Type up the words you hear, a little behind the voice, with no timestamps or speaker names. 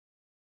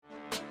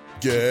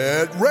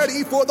Get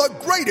ready for the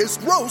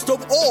greatest roast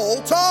of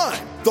all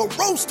time, the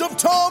Roast of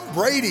Tom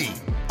Brady,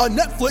 a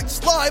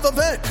Netflix live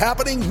event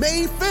happening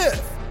May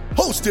 5th.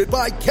 Hosted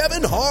by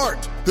Kevin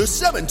Hart, the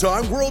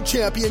 7-time world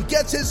champion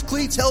gets his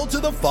cleats held to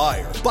the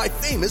fire by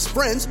famous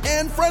friends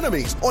and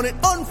frenemies on an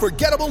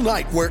unforgettable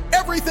night where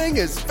everything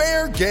is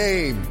fair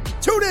game.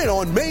 Tune in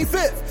on May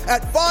 5th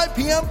at 5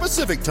 p.m.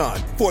 Pacific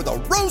time for the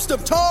Roast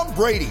of Tom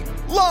Brady,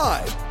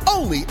 live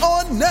only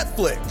on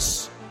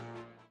Netflix.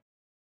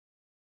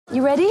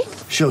 You ready?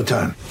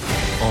 Showtime.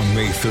 On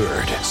May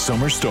 3rd,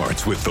 summer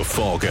starts with The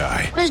Fall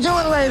Guy. Let's do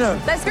it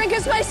later. Let's drink a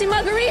spicy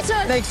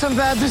margarita. Make some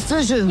bad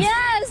decisions.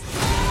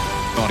 Yes.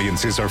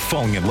 Audiences are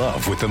falling in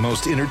love with the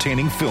most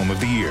entertaining film of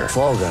the year.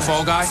 Fall Guy.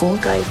 Fall Guy? Fall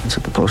Guy. That's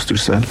what the poster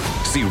said.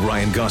 See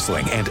Ryan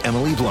Gosling and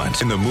Emily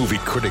Blunt in the movie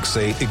critics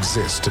say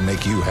exists to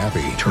make you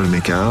happy. Trying to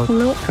make it out?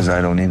 Nope. Because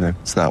I don't either.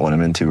 It's not what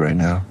I'm into right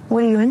now.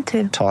 What are you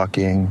into?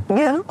 Talking.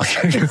 Yeah.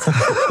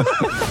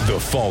 The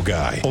Fall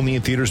Guy. Only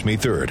in theaters May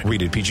 3rd.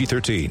 Rated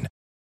PG-13.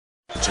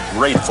 It's a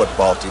great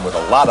football team with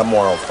a lot of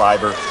moral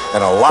fiber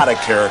and a lot of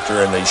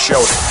character, and they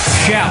showed it.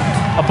 Shout,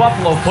 a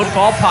Buffalo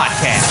football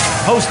podcast,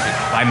 hosted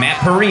by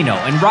Matt Perino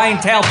and Ryan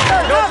Talbot.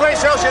 No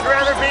place else you'd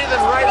rather be than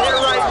right here,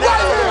 right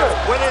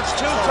now. When it's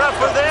too tough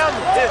for them,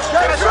 it's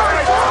just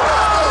right.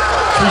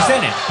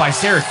 Presented by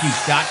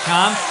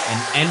Syracuse.com and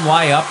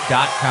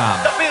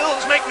NYUp.com. The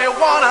Bills make me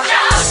wanna.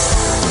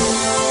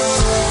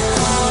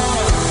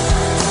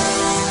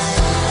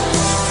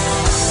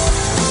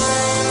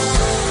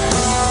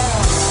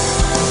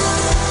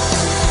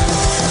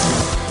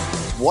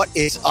 What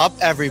is up,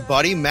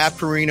 everybody? Matt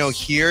Perino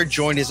here,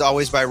 joined as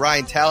always by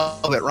Ryan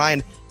Talbot.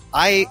 Ryan,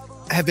 I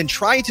have been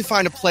trying to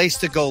find a place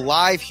to go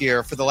live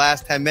here for the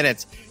last 10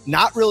 minutes.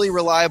 Not really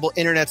reliable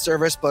internet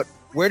service, but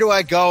where do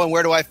I go and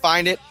where do I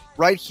find it?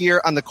 Right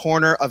here on the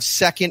corner of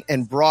 2nd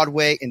and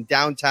Broadway in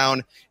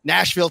downtown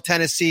Nashville,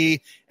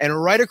 Tennessee,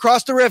 and right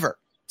across the river.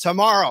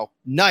 Tomorrow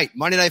night,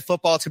 Monday Night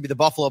Football, it's going to be the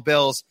Buffalo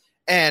Bills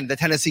and the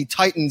Tennessee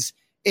Titans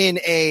in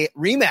a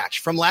rematch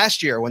from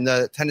last year when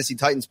the Tennessee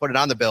Titans put it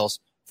on the Bills.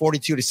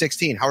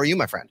 42-16. How are you,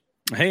 my friend?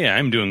 Hey,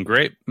 I'm doing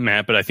great,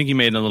 Matt, but I think you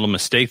made a little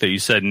mistake there. You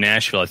said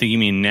Nashville. I think you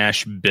mean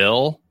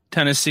Nashville,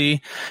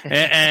 Tennessee.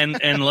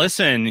 And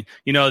listen,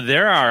 you know,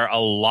 there are a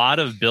lot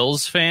of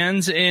Bills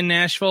fans in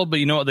Nashville, but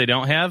you know what they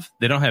don't have?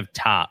 They don't have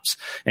Tops.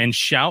 And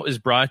Shout is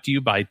brought to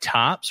you by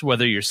Tops.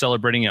 Whether you're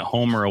celebrating at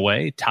home or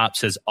away,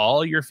 Tops has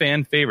all your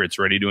fan favorites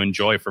ready to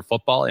enjoy for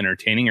football,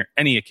 entertaining, or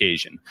any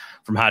occasion.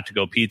 From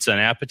hot-to-go pizza and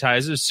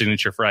appetizers,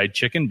 signature fried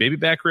chicken, baby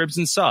back ribs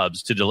and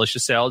subs, to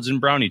delicious salads and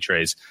brownie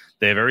trays,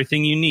 they have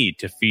everything you need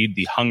to feed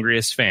the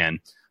hungriest fan.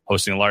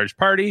 Hosting a large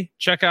party?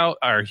 Check out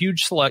our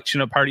huge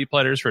selection of party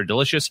platters for a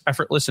delicious,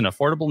 effortless, and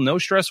affordable,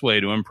 no-stress way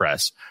to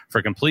impress.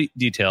 For complete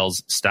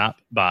details, stop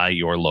by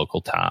your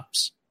local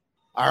Tops.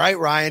 All right,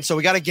 Ryan. So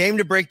we got a game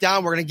to break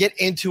down. We're going to get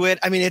into it.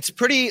 I mean, it's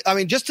pretty – I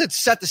mean, just to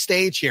set the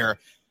stage here,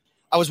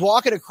 I was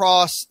walking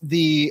across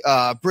the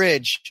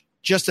bridge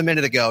just a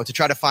minute ago to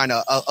try to find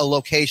a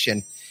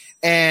location,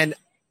 and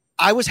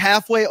I was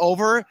halfway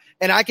over,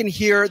 and I can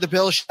hear the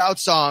Bills Shout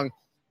song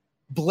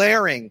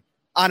blaring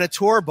on a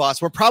tour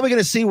bus. We're probably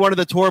going to see one of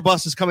the tour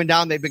buses coming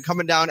down. They've been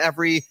coming down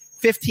every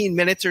 15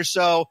 minutes or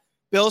so.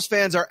 Bills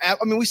fans are, I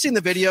mean, we've seen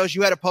the videos.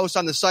 You had a post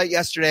on the site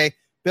yesterday.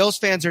 Bills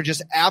fans are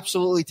just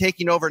absolutely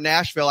taking over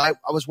Nashville. I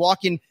was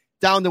walking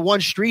down the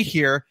one street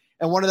here,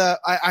 and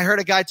I heard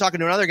a guy talking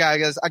to another guy. He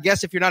goes, I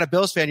guess if you're not a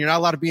Bills fan, you're not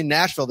allowed to be in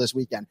Nashville this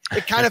weekend.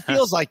 It kind of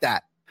feels like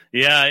that.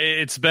 Yeah,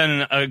 it's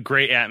been a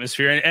great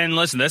atmosphere. And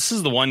listen, this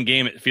is the one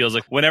game it feels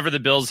like whenever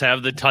the Bills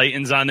have the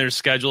Titans on their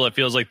schedule, it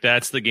feels like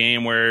that's the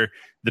game where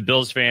the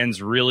Bills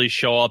fans really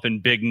show up in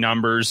big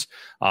numbers.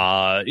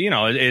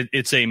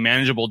 It's a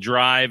manageable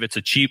drive. It's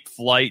a cheap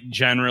flight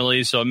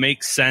generally. So it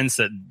makes sense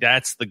that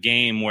that's the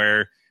game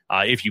where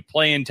if you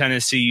play in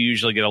Tennessee, you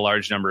usually get a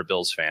large number of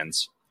Bills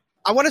fans.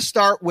 I want to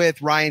start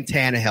with Ryan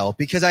Tannehill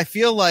because I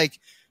feel like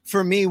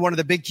for me, one of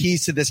the big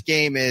keys to this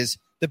game is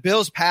the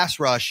Bills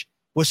pass rush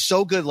was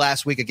so good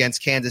last week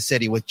against Kansas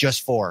City with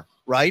just 4,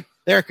 right?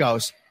 There it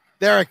goes.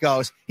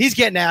 He's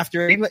getting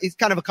after it. He's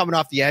kind of coming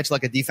off the edge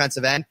like a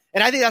defensive end.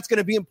 And I think that's going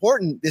to be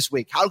important this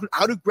week. How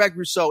do Greg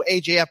Rousseau,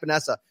 A.J.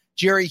 Epinesa,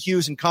 Jerry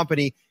Hughes and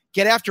company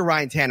get after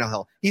Ryan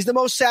Tannehill? He's the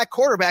most sacked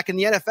quarterback in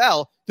the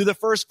NFL through the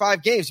first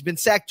 5 games. He's been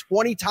sacked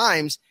 20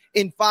 times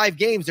in 5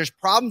 games. There's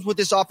problems with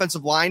this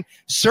offensive line.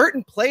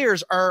 Certain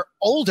players are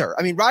older.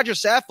 I mean, Roger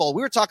Saffold,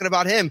 we were talking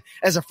about him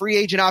as a free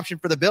agent option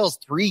for the Bills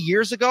 3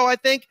 years ago, I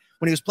think,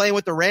 when he was playing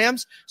with the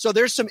Rams. So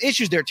there's some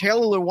issues there.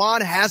 Taylor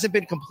Lewan hasn't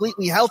been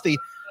completely healthy.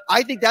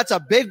 I think that's a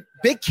big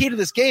key to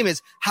this game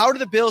is how do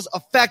the Bills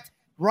affect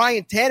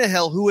Ryan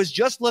Tannehill, who has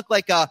just looked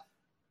like a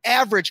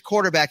average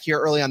quarterback here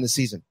early on the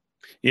season?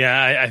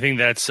 Yeah, I think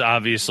that's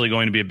obviously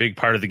going to be a big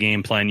part of the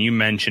game plan. You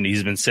mentioned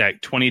he's been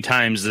sacked 20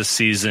 times this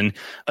season.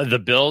 The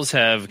Bills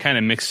have kind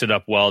of mixed it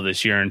up well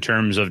this year in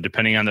terms of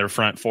depending on their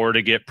front four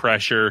to get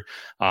pressure,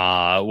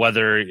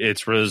 whether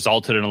it's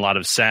resulted in a lot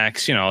of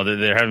sacks. You know,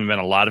 there haven't been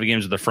a lot of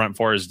games where the front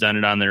four has done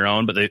it on their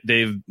own, but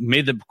they've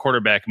made the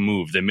quarterback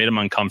move. They made him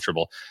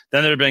uncomfortable.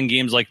 Then there have been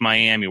games like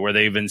Miami where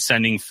they've been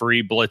sending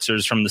free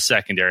blitzers from the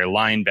secondary,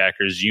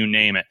 linebackers, you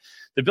name it.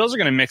 The Bills are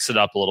going to mix it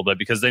up a little bit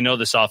because they know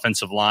this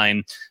offensive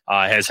line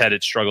has had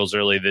its struggles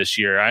early this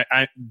year.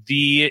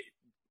 The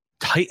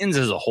Titans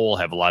as a whole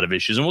have a lot of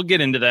issues, and we'll get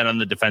into that on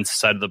the defensive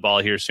side of the ball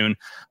here soon.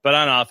 But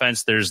on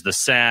offense, there's the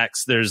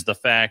sacks. There's the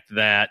fact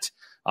that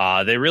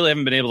they really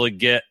haven't been able to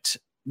get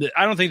 –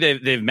 I don't think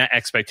they've met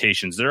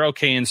expectations. They're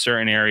okay in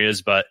certain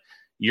areas, but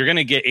you're going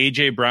to get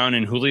A.J. Brown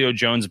and Julio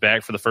Jones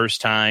back for the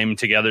first time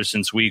together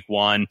since week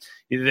 1.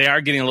 They are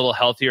getting a little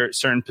healthier at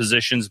certain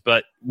positions,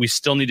 but we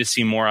still need to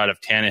see more out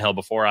of Tannehill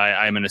before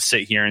I'm going to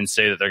sit here and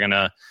say that they're going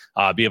to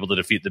be able to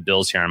defeat the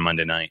Bills here on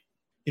Monday night.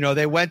 You know,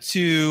 they went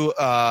to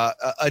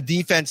a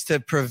defense to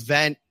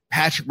prevent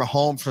Patrick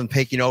Mahomes from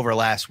taking over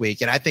last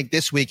week. And I think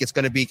this week it's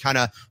going to be kind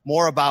of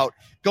more about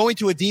going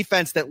to a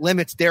defense that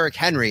limits Derrick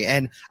Henry.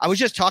 And I was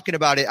just talking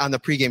about it on the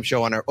pregame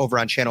show over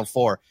on Channel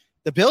 4.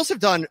 The Bills have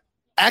done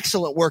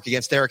excellent work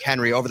against Derrick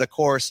Henry over the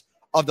course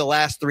of the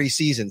last 3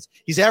 seasons.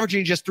 He's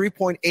averaging just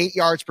 3.8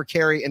 yards per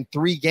carry in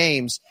 3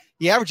 games.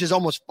 He averages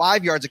almost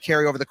 5 yards a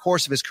carry over the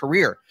course of his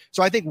career.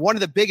 So I think one of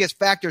the biggest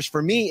factors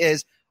for me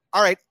is,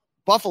 all right,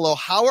 Buffalo,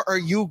 how are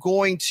you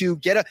going to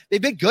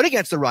they've been good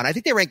against the run. I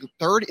think they rank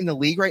 3rd in the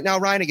league right now,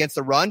 Ryan, against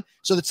the run.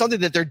 So that's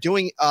something that they're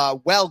doing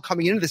well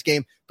coming into this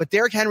game. But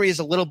Derrick Henry is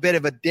a little bit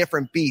of a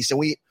different beast. And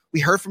we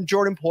heard from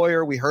Jordan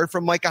Poyer. We heard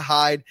from Micah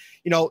Hyde.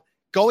 You know,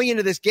 going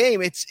into this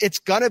game, it's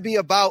going to be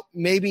about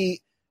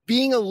maybe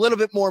being a little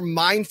bit more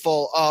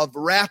mindful of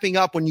wrapping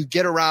up when you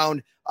get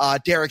around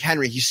Derrick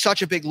Henry. He's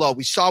such a big load.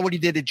 We saw what he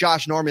did to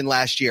Josh Norman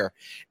last year.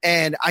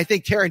 And I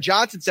think Taron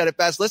Johnson said it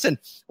best. Listen,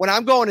 when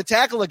I'm going to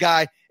tackle a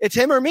guy, it's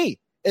him or me.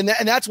 And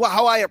that's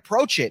how I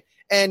approach it.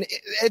 And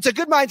it's a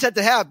good mindset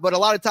to have, but a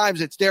lot of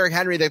times it's Derrick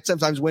Henry that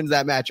sometimes wins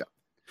that matchup.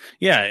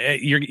 Yeah,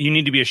 you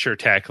need to be a sure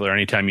tackler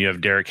anytime you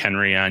have Derrick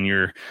Henry on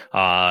your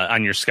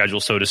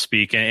schedule, so to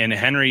speak. And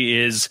Henry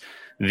is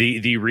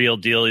the real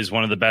deal. He's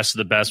one of the best,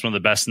 one of the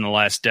best in the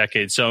last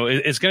decade. So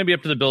it's going to be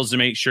up to the Bills to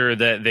make sure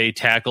that they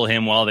tackle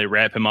him well, they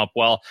wrap him up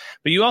well.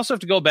 But you also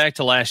have to go back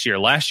to last year.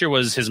 Last year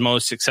was his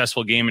most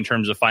successful game in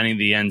terms of finding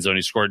the end zone.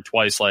 He scored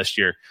twice last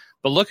year.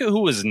 But look at who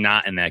was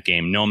not in that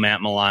game. No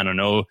Matt Milano,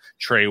 no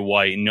Trey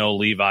White, no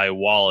Levi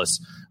Wallace.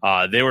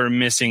 They were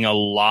missing a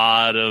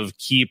lot of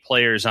key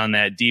players on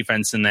that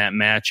defense in that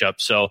matchup.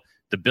 So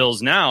the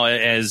Bills now,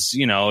 as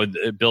you know,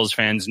 Bills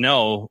fans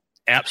know,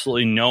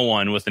 absolutely no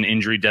one with an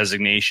injury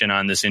designation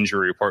on this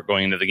injury report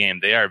going into the game.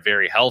 They are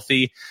very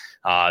healthy.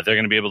 They're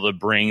going to be able to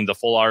bring the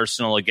full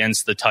arsenal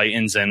against the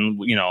Titans. And,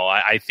 you know,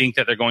 I think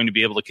that they're going to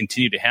be able to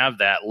continue to have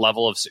that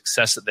level of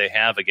success that they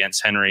have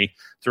against Henry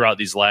throughout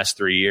these last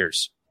 3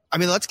 years. I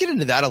mean, let's get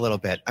into that a little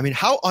bit. I mean,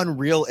 how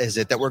unreal is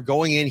it that we're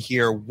going in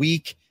here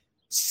week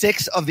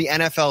 6 of the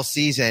NFL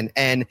season,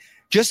 and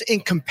just in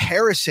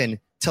comparison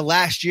to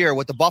last year,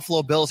 what the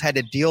Buffalo Bills had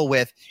to deal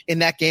with in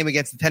that game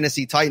against the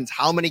Tennessee Titans,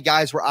 how many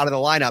guys were out of the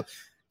lineup?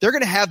 They're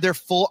going to have their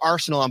full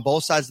arsenal on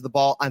both sides of the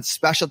ball on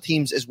special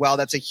teams as well.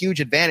 That's a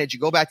huge advantage. You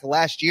go back to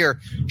last year,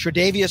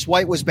 Tre'Davious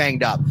White was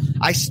banged up.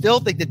 I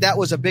still think that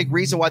was a big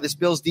reason why this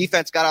Bills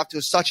defense got off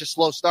to such a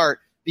slow start.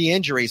 The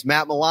injuries,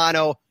 Matt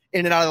Milano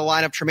in and out of the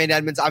lineup, Tremaine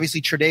Edmonds,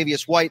 obviously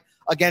Tre'Davious White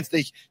against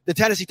the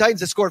Tennessee Titans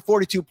that scored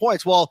 42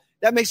 points. Well,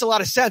 that makes a lot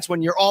of sense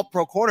when your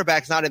all-pro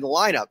cornerback's not in the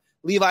lineup.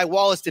 Levi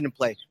Wallace didn't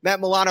play. Matt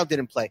Milano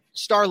didn't play.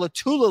 Star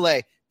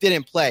Lotulelei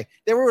didn't play.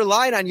 They were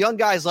relying on young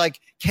guys like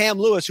Cam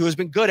Lewis, who has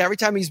been good every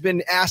time he's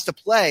been asked to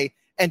play,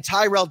 and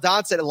Tyrell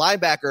Dodson at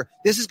linebacker.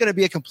 This is going to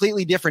be a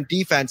completely different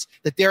defense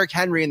that Derrick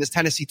Henry and this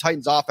Tennessee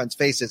Titans offense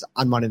faces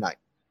on Monday night.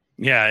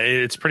 Yeah,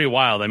 it's pretty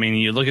wild. I mean,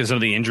 you look at some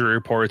of the injury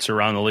reports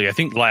around the league. I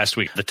think last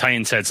week the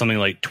Titans had something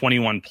like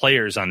 21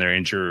 players on their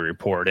injury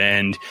report,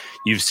 and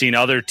you've seen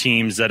other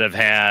teams that have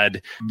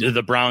had,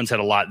 the Browns had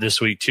a lot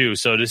this week too.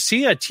 So to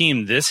see a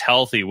team this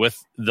healthy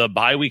with the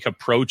bye week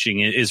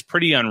approaching is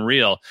pretty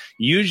unreal.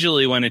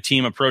 Usually when a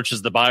team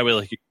approaches the bye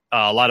week,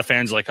 a lot of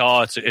fans are like,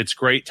 oh, it's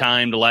great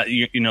time to let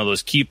you know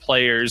those key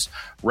players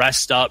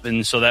rest up,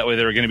 and so that way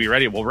they're going to be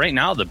ready. Well, right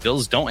now the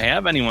Bills don't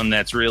have anyone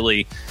that's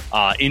really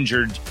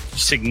injured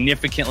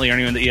significantly, or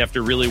anyone that you have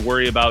to really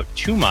worry about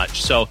too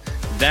much. So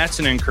that's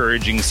an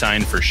encouraging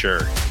sign for sure.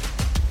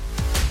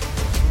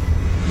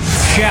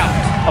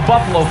 Shout, a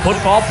Buffalo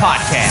football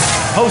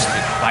podcast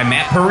hosted by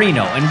Matt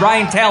Perino and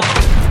Ryan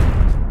Talbot.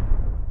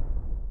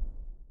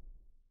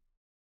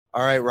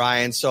 All right,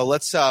 Ryan. So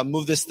let's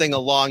move this thing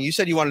along. You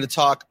said you wanted to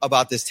talk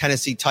about this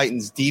Tennessee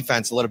Titans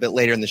defense a little bit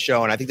later in the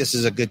show, and I think this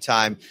is a good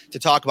time to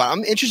talk about it.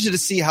 I'm interested to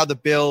see how the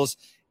Bills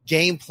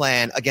game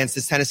plan against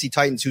this Tennessee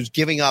Titans, who's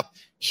giving up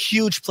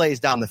huge plays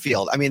down the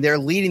field. I mean, they're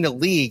leading the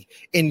league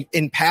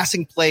in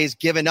passing plays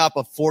given up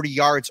of 40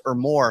 yards or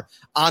more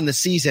on the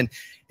season.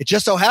 It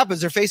just so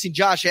happens they're facing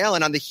Josh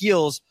Allen on the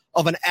heels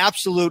of an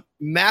absolute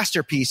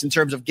masterpiece in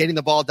terms of getting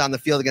the ball down the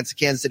field against the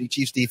Kansas City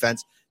Chiefs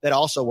defense that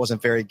also wasn't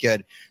very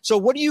good. So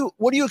what do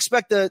you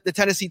expect the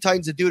Tennessee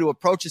Titans to do to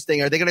approach this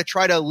thing? Are they going to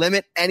try to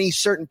limit any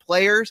certain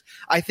players?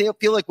 I feel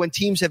like when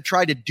teams have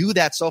tried to do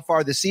that so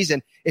far this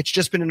season, it's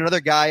just been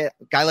another guy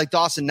like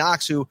Dawson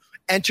Knox, who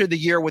entered the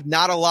year with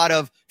not a lot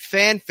of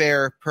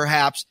fanfare,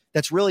 perhaps,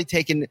 that's really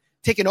taken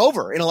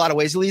over in a lot of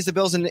ways. He leads the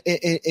Bills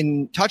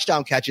in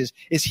touchdown catches.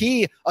 Is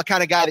he a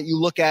kind of guy that you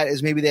look at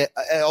as maybe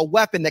a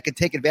weapon that could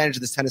take advantage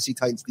of this Tennessee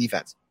Titans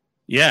defense?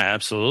 Yeah,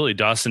 absolutely.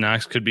 Dawson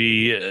Knox could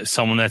be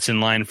someone that's in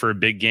line for a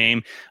big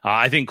game.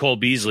 I think Cole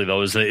Beasley,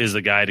 though, is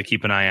the guy to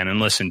keep an eye on. And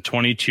listen,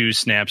 22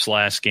 snaps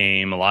last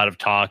game. A lot of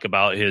talk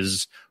about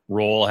his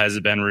role. Has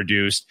it been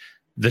reduced?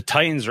 The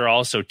Titans are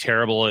also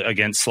terrible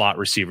against slot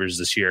receivers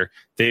this year.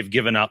 They've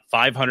given up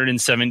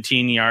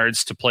 517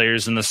 yards to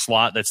players in the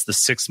slot. That's the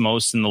sixth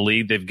most in the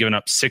league. They've given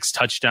up 6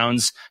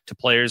 touchdowns to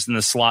players in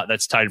the slot.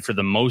 That's tied for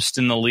the most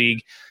in the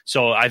league.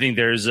 So I think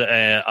there's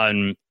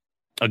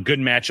a good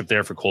matchup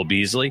there for Cole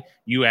Beasley.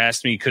 You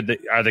asked me,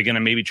 are they going to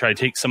maybe try to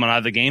take someone out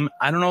of the game?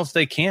 I don't know if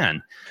they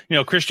can.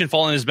 Christian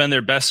Fulton has been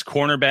their best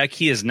cornerback.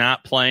 He is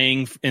not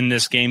playing in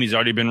this game. He's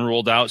already been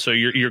ruled out. So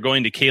you're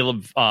going to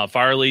Caleb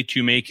Farley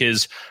to make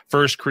his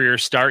first career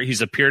start.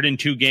 He's appeared in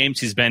 2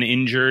 games. He's been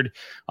injured.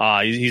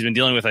 He's been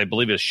dealing with, I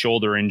believe, a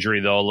shoulder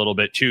injury, though, a little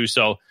bit too.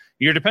 So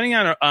you're depending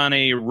on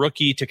a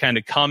rookie to kind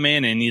of come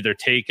in and either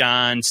take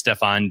on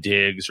Stephon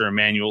Diggs or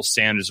Emmanuel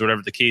Sanders,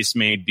 whatever the case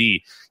may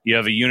be. You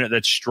have a unit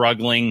that's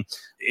struggling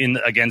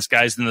against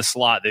guys in the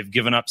slot. They've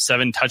given up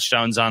 7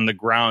 touchdowns on the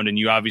ground, and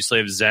you obviously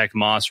have Zach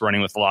Moss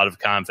running with a lot of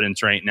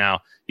confidence right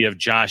now. You have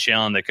Josh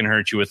Allen that can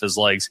hurt you with his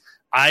legs.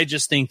 I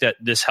just think that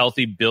this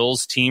healthy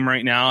Bills team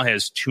right now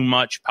has too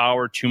much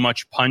power, too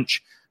much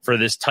punch for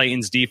this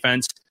Titans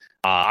defense.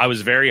 I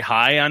was very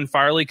high on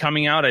Farley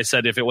coming out. I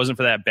said if it wasn't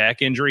for that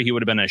back injury, he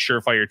would have been a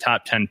surefire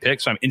top 10 pick.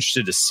 So I'm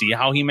interested to see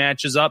how he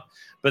matches up.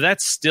 But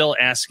that's still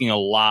asking a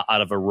lot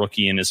out of a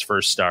rookie in his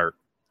first start.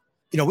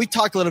 We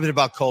talked a little bit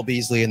about Cole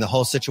Beasley and the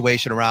whole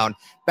situation around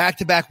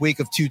back-to-back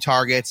week of 2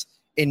 targets.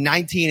 In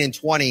 19 and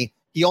 20,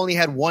 he only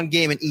had 1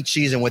 game in each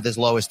season with as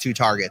low as 2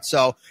 targets.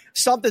 So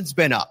something's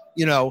been up.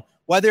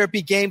 Whether it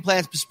be game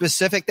plan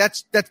specific,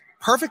 that's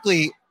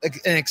perfectly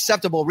an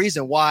acceptable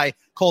reason why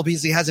Cole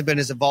Beasley hasn't been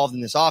as involved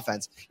in this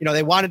offense.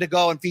 They wanted to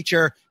go and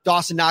feature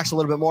Dawson Knox a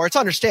little bit more. It's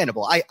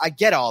understandable. I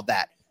get all of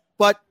that.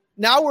 But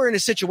now we're in a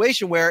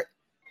situation where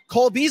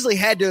Cole Beasley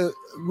had to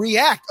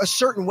react a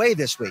certain way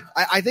this week.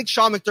 I think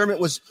Sean McDermott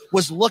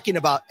was looking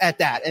at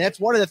that. And that's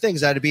one of the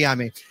things that had to be on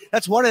me.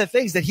 That's one of the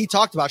things that he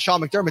talked about,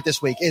 Sean McDermott,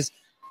 this week, is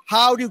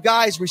how do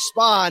guys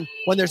respond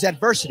when there's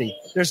adversity?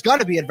 There's going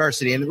to be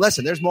adversity. And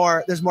listen, there's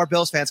more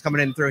Bills fans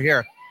coming in through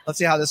here. Let's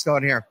see how this is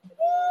going here.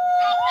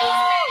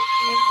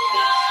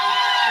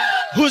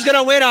 Who's going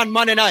to win on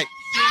Monday night?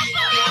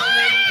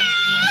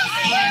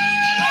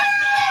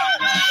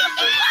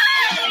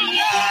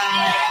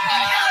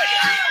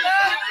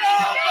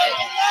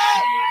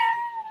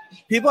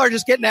 People are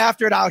just getting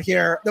after it out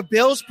here. The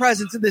Bills'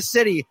 presence in the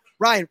city.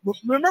 Ryan,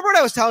 remember what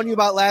I was telling you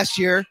about last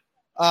year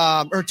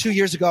or 2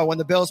 years ago when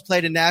the Bills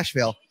played in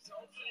Nashville?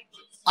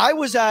 I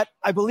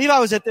believe I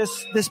was at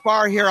this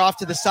bar here off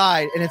to the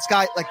side, and it's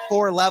got like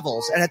 4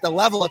 levels. And at the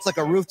level, it's like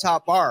a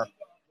rooftop bar.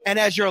 And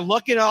as you're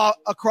looking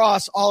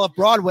across all of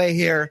Broadway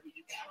here,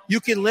 you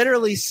can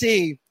literally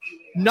see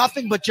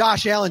nothing but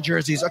Josh Allen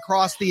jerseys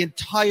across the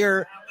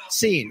entire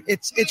scene.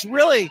 It's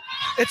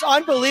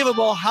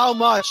unbelievable how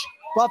much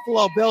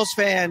Buffalo Bills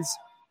fans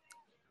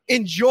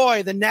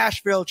enjoy the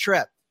Nashville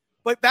trip.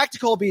 But back to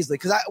Cole Beasley,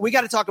 because we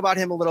got to talk about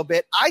him a little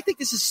bit. I think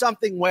this is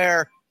something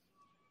where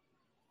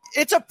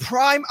it's a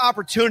prime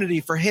opportunity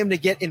for him to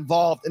get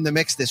involved in the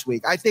mix this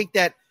week. I think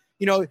that,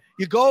 you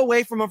go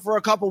away from him for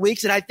a couple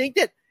weeks, and I think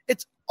that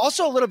it's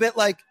also a little bit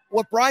like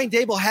what Brian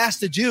Daboll has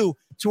to do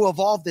to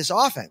evolve this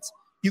offense.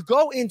 You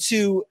go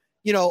into,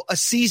 a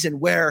season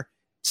where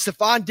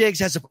Stephon Diggs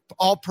has an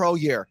all-pro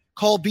year.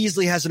 Cole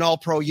Beasley has an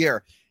all-pro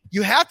year.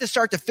 You have to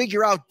start to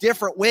figure out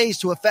different ways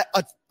to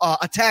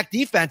attack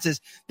defenses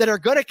that are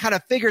going to kind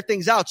of figure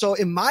things out. So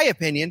in my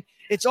opinion,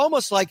 it's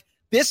almost like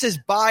this is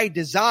by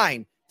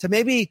design to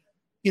maybe,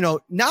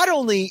 not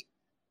only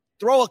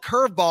throw a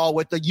curveball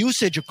with the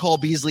usage of Cole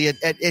Beasley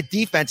at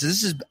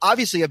defenses. This is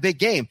obviously a big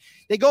game.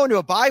 They go into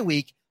a bye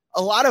week,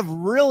 a lot of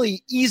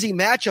really easy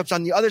matchups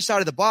on the other side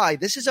of the bye.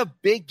 This is a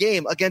big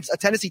game against a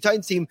Tennessee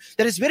Titans team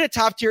that has been a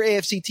top-tier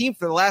AFC team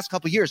for the last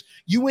couple of years.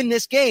 You win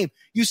this game,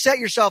 you set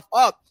yourself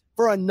up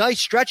for a nice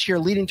stretch here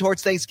leading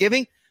towards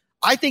Thanksgiving.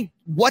 I think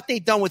what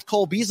they've done with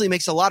Cole Beasley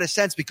makes a lot of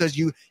sense because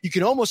you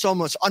can almost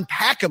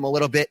unpack him a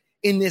little bit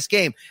in this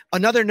game.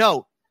 Another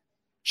note,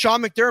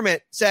 Sean McDermott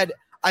said,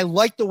 I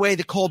like the way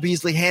that Cole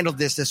Beasley handled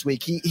this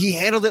week. He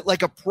handled it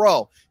like a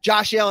pro.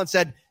 Josh Allen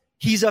said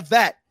he's a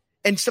vet.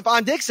 And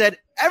Stephon Diggs said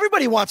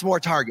everybody wants more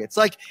targets.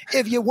 Like,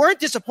 if you weren't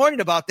disappointed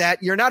about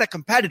that, you're not a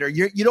competitor.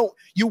 You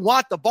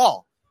want the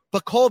ball.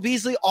 But Cole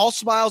Beasley, all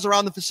smiles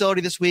around the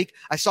facility this week.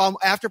 I saw him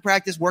after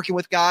practice working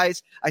with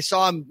guys. I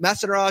saw him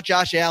messing around with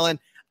Josh Allen.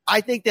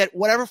 I think that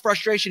whatever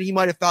frustration he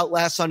might have felt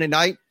last Sunday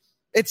night,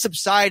 it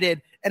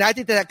subsided. And I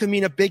think that could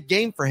mean a big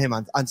game for him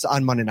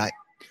on Monday night.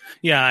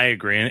 Yeah, I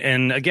agree.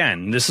 And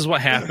again, this is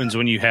what happens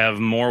when you have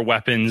more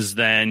weapons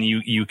than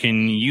you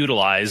can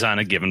utilize on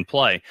a given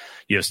play.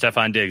 You have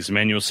Stephon Diggs,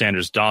 Emmanuel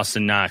Sanders,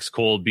 Dawson Knox,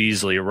 Cole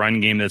Beasley, a run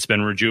game that's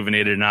been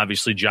rejuvenated, and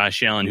obviously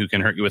Josh Allen, who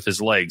can hurt you with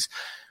his legs.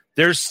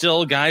 There's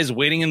still guys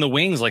waiting in the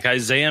wings like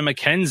Isaiah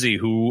McKenzie,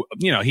 who,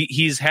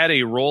 he's had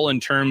a role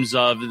in terms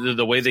of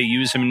the way they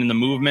use him in the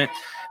movement.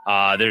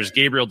 There's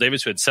Gabriel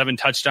Davis, who had 7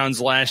 touchdowns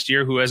last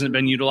year, who hasn't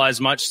been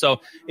utilized much. So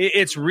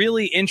it's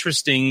really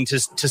interesting to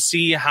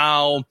see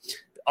how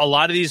a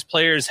lot of these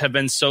players have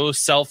been so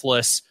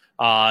selfless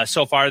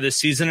so far this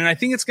season. And I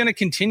think it's going to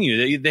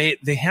continue.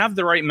 They have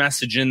the right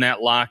message in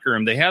that locker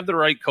room. They have the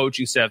right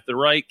coaching staff, the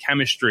right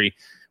chemistry,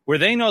 where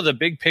they know the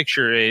big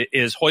picture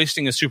is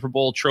hoisting a Super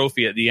Bowl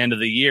trophy at the end of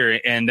the year.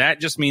 And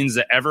that just means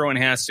that everyone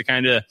has to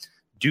kind of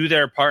do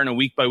their part on a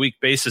week-by-week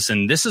basis.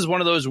 And this is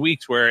one of those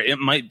weeks where it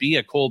might be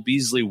a Cole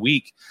Beasley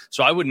week.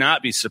 So I would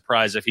not be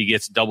surprised if he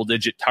gets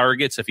double-digit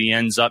targets, if he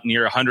ends up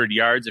near 100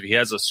 yards, if he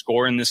has a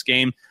score in this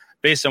game,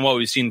 based on what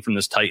we've seen from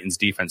this Titans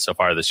defense so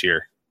far this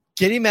year.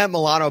 Getting Matt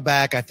Milano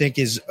back, I think,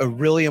 is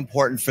really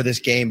important for this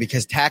game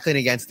because tackling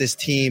against this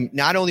team,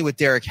 not only with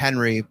Derrick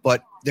Henry,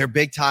 but their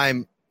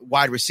big-time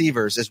wide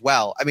receivers as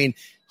well. I mean,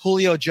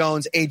 Julio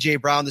Jones, A.J.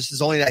 Brown, this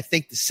is only, I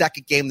think, the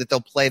second game that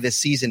they'll play this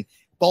season,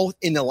 both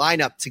in the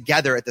lineup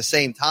together at the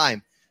same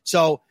time.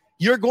 So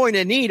you're going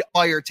to need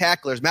all your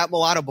tacklers. Matt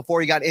Milano, before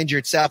he got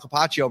injured, Sal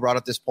Capaccio brought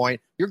up this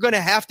point, you're going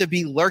to have to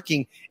be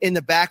lurking in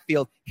the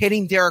backfield,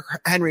 hitting Derrick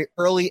Henry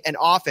early and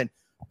often.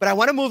 But I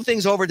want to move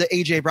things over to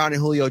A.J. Brown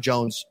and Julio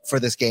Jones for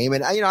this game.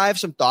 And, I have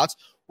some thoughts.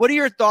 What are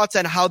your thoughts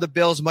on how the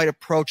Bills might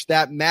approach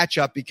that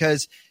matchup?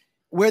 Because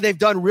where they've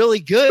done really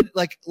good,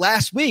 like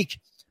last week,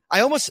 I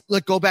almost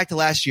go back to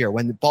last year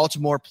when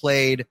Baltimore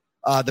played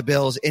the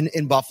Bills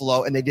in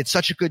Buffalo, and they did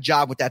such a good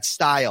job with that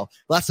style.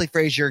 Leslie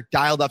Frazier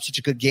dialed up such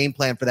a good game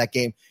plan for that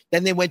game.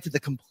 Then they went to the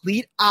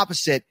complete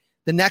opposite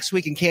the next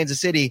week in Kansas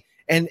City,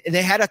 and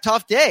they had a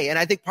tough day. And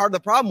I think part of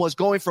the problem was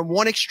going from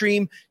one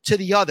extreme to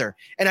the other.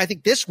 And I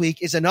think this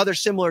week is another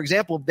similar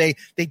example. They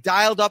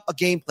dialed up a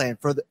game plan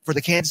for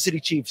the Kansas City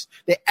Chiefs.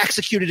 They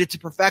executed it to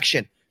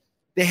perfection.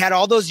 They had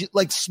all those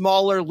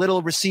smaller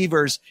little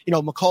receivers,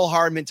 McCole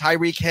Hardman,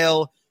 Tyreek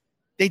Hill.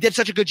 They did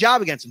such a good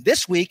job against them.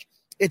 This week,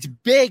 it's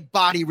big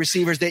body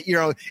receivers that,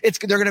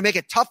 they're going to make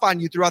it tough on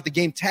you throughout the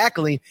game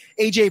tackling.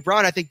 A.J.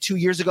 Brown, I think 2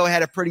 years ago,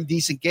 had a pretty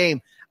decent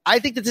game. I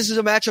think that this is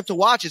a matchup to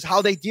watch, is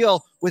how they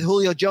deal with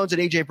Julio Jones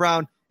and A.J.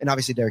 Brown and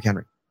obviously Derrick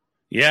Henry.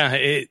 Yeah,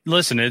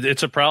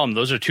 it's a problem.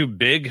 Those are two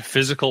big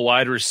physical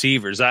wide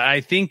receivers.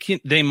 I think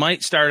they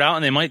might start out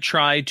and they might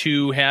try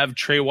to have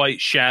Trey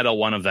White shadow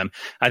one of them.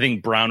 I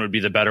think Brown would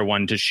be the better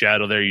one to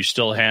shadow there. You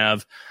still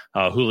have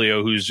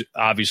Julio, who's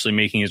obviously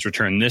making his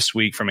return this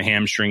week from a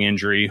hamstring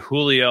injury.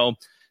 Julio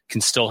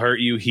can still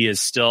hurt you. He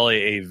is still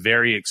a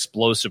very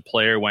explosive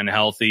player when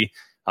healthy.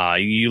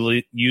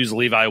 You use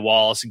Levi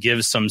Wallace,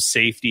 give some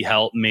safety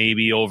help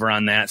maybe over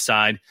on that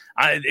side.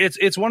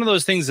 It's one of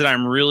those things that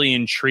I'm really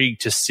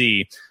intrigued to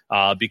see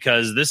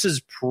because this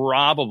is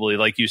probably,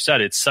 like you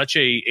said, it's such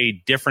a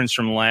difference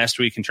from last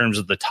week in terms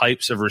of the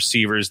types of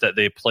receivers that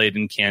they played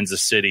in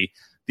Kansas City.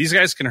 These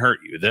guys can hurt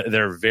you.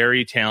 They're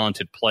very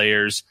talented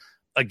players.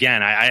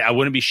 Again, I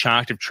wouldn't be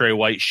shocked if Trey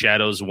White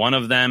shadows one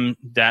of them,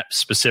 that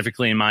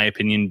specifically, in my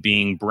opinion,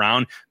 being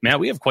Brown. Matt,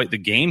 we have quite the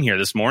game here,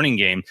 this morning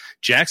game.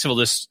 Jacksonville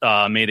just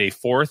made a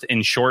 4th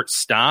and short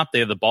stop. They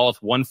have the ball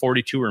with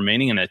 1:42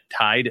 remaining in a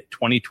tied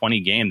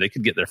 20-20 game. They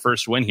could get their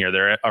first win here.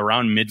 They're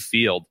around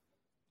midfield.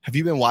 Have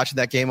you been watching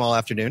that game all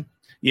afternoon?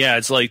 Yeah,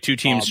 it's like two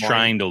teams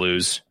trying to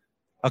lose.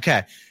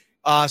 Okay.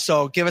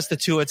 So give us the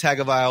Tua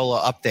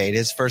Tagovailoa update.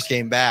 His first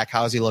game back.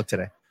 How does he look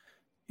today?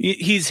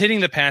 He's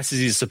hitting the passes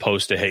he's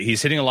supposed to hit.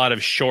 He's hitting a lot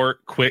of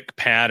short, quick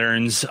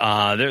patterns.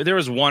 There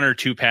was 1 or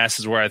 2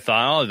 passes where I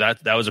thought,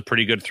 that was a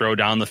pretty good throw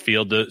down the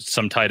field to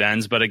some tight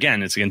ends. But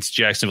again, it's against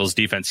Jacksonville's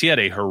defense. He had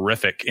a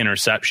horrific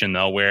interception,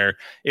 though, where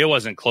it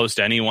wasn't close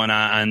to anyone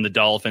on the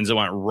Dolphins. It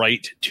went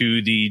right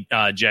to the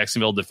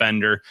Jacksonville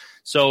defender.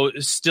 So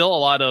still a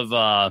lot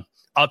of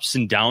ups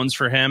and downs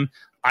for him.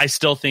 I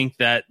still think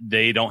that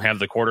they don't have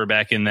the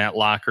quarterback in that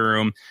locker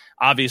room.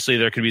 Obviously,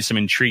 there could be some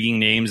intriguing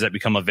names that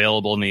become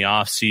available in the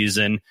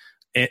offseason,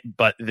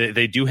 but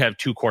they do have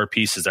 2 core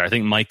pieces there. I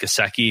think Mike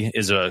Gesicki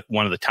is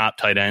one of the top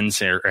tight ends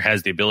or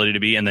has the ability to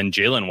be. And then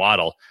Jalen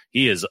Waddle,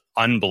 he is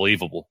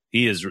unbelievable.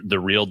 He is the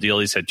real deal.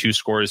 He's had 2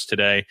 scores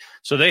today.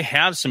 So they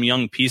have some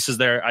young pieces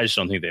there. I just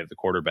don't think they have the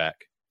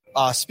quarterback.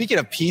 Speaking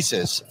of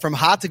pieces, from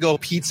hot to go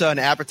pizza and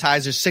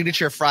appetizers,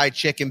 signature fried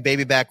chicken,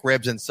 baby back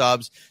ribs and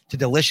subs, to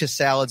delicious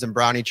salads and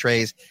brownie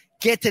trays,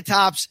 get to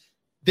Tops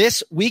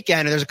this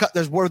weekend. And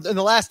there's more in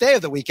the last day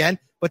of the weekend,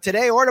 but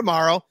today or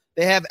tomorrow,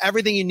 they have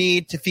everything you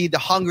need to feed the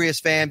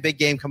hungriest fan. Big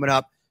game coming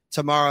up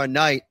tomorrow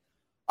night.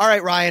 All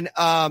right, Ryan,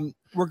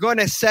 we're going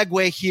to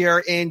segue here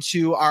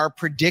into our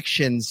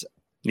predictions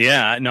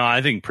Yeah, no,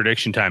 I think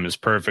prediction time is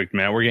perfect,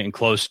 Matt. We're getting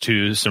close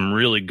to some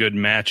really good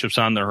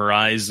matchups on the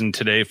horizon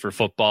today for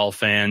football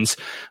fans.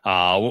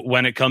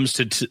 When it comes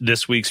to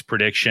this week's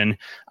prediction,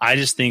 I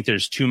just think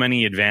there's too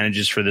many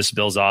advantages for this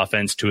Bills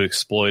offense to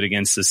exploit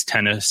against this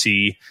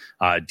Tennessee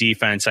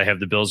defense. I have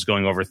the Bills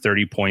going over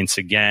 30 points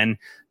again.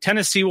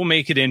 Tennessee will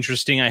make it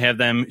interesting. I have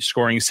them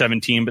scoring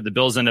 17, but the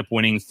Bills end up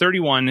winning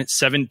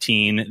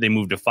 31-17. They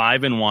move to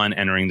 5-1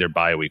 entering their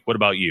bye week. What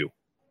about you?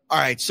 All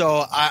right,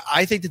 so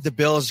I think that the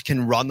Bills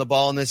can run the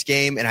ball in this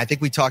game, and I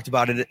think we talked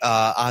about it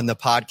on the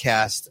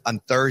podcast on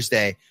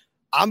Thursday.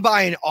 I'm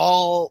buying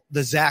all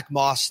the Zach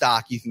Moss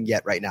stock you can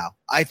get right now.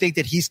 I think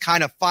that he's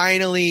kind of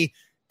finally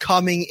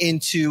coming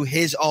into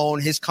his own,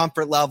 his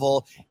comfort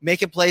level,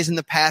 making plays in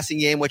the passing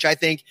game, which I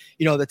think,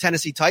 the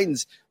Tennessee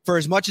Titans, for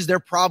as much as they're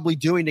probably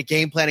doing the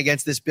game plan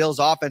against this Bills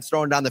offense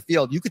throwing down the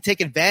field, you could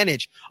take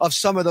advantage of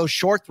some of those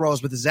short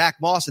throws with Zach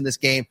Moss in this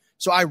game.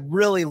 So I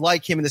really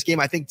like him in this game.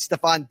 I think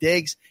Stephon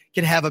Diggs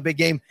can have a big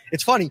game.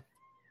 It's funny.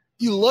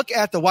 You look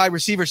at the wide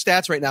receiver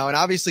stats right now, and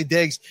obviously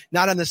Diggs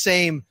not on the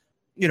same,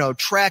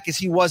 track as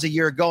he was a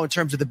year ago in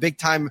terms of the big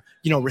time,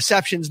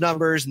 receptions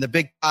numbers and the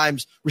big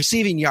times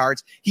receiving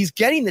yards. He's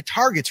getting the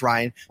targets,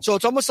 Ryan. So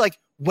it's almost like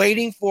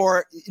waiting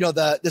for,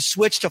 the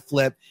switch to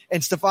flip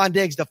and Stephon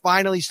Diggs to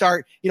finally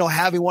start,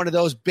 having one of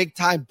those big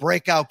time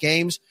breakout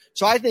games.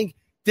 So I think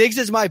Diggs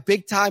is my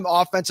big time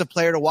offensive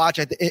player to watch.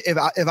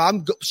 If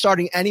I'm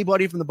starting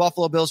anybody from the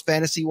Buffalo Bills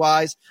fantasy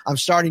wise, I'm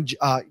starting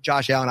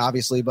Josh Allen,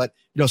 obviously, but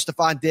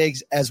Stephon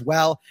Diggs as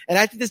well. And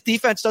I think this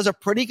defense does a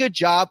pretty good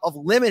job of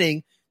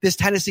limiting this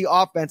Tennessee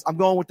offense. I'm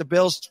going with the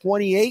Bills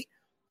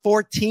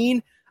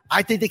 28-14.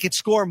 I think they could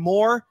score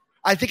more.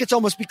 I think it's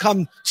almost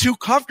become too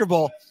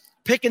comfortable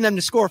picking them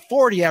to score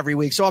 40 every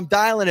week. So I'm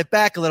dialing it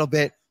back a little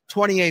bit.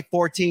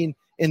 28-14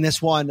 in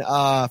this one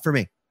for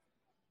me.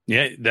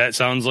 Yeah, that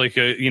sounds like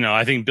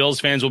I think Bills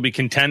fans will be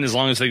content as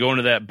long as they go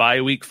into that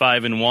bye week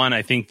 5-1.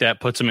 I think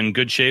that puts them in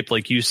good shape.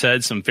 Like you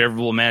said, some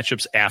favorable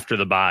matchups after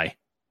the bye.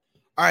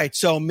 All right,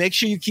 so make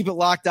sure you keep it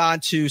locked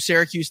on to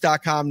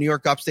Syracuse.com,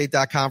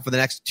 NewYorkUpstate.com for the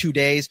next 2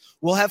 days.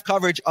 We'll have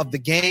coverage of the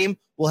game.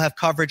 We'll have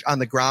coverage on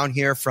the ground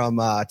here from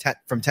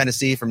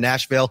Tennessee, from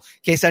Nashville.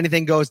 In case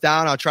anything goes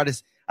down, I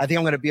think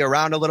I'm going to be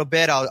around a little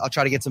bit. I'll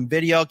try to get some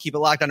video. Keep it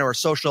locked onto our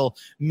social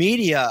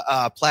media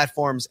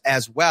platforms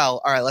as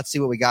well. All right, let's see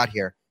what we got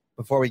here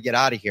before we get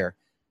out of here.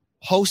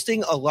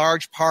 Hosting a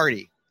large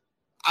party.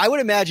 I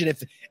would imagine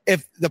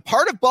if the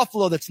part of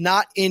Buffalo that's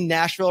not in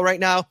Nashville right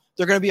now,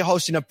 they're going to be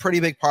hosting a pretty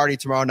big party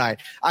tomorrow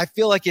night. I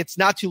feel like it's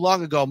not too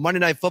long ago, Monday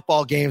Night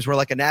Football games were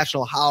like a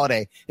national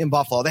holiday in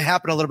Buffalo. They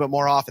happen a little bit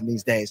more often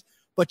these days.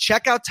 But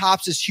check out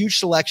Tops' huge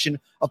selection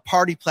of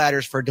party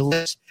platters for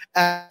delicious,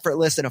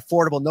 effortless, and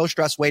affordable,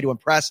 no-stress way to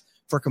impress.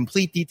 For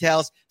complete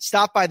details,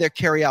 stop by their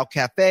carry-out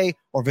cafe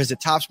or visit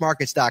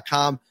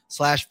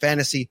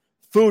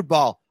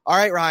topsmarkets.com/fantasyfootball. All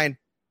right, Ryan,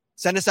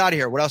 send us out of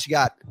here. What else you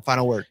got?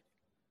 Final word.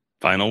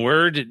 Final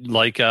word,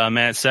 like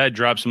Matt said,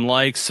 drop some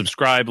likes,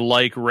 subscribe,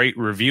 rate,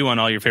 review on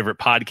all your favorite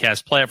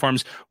podcast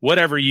platforms,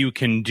 whatever you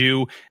can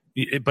do.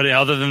 But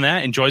other than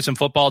that, enjoy some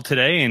football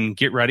today and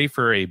get ready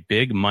for a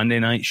big Monday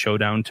night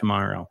showdown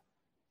tomorrow.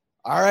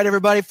 All right,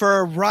 everybody.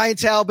 For Ryan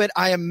Talbot,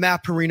 I am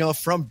Matt Perino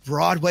from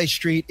Broadway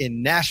Street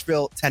in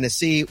Nashville,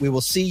 Tennessee. We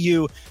will see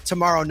you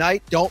tomorrow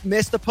night. Don't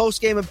miss the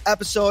post-game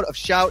episode of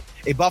Shout,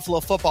 a Buffalo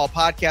football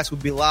podcast.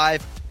 We'll be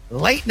live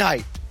late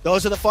night.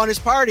 Those are the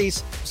funnest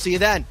parties. See you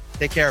then.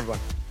 Take care, everyone.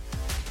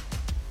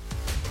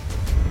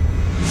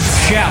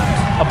 Shout,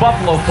 a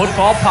Buffalo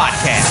football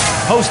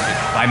podcast,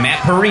 hosted by Matt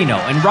Perino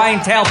and Ryan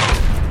Talbot.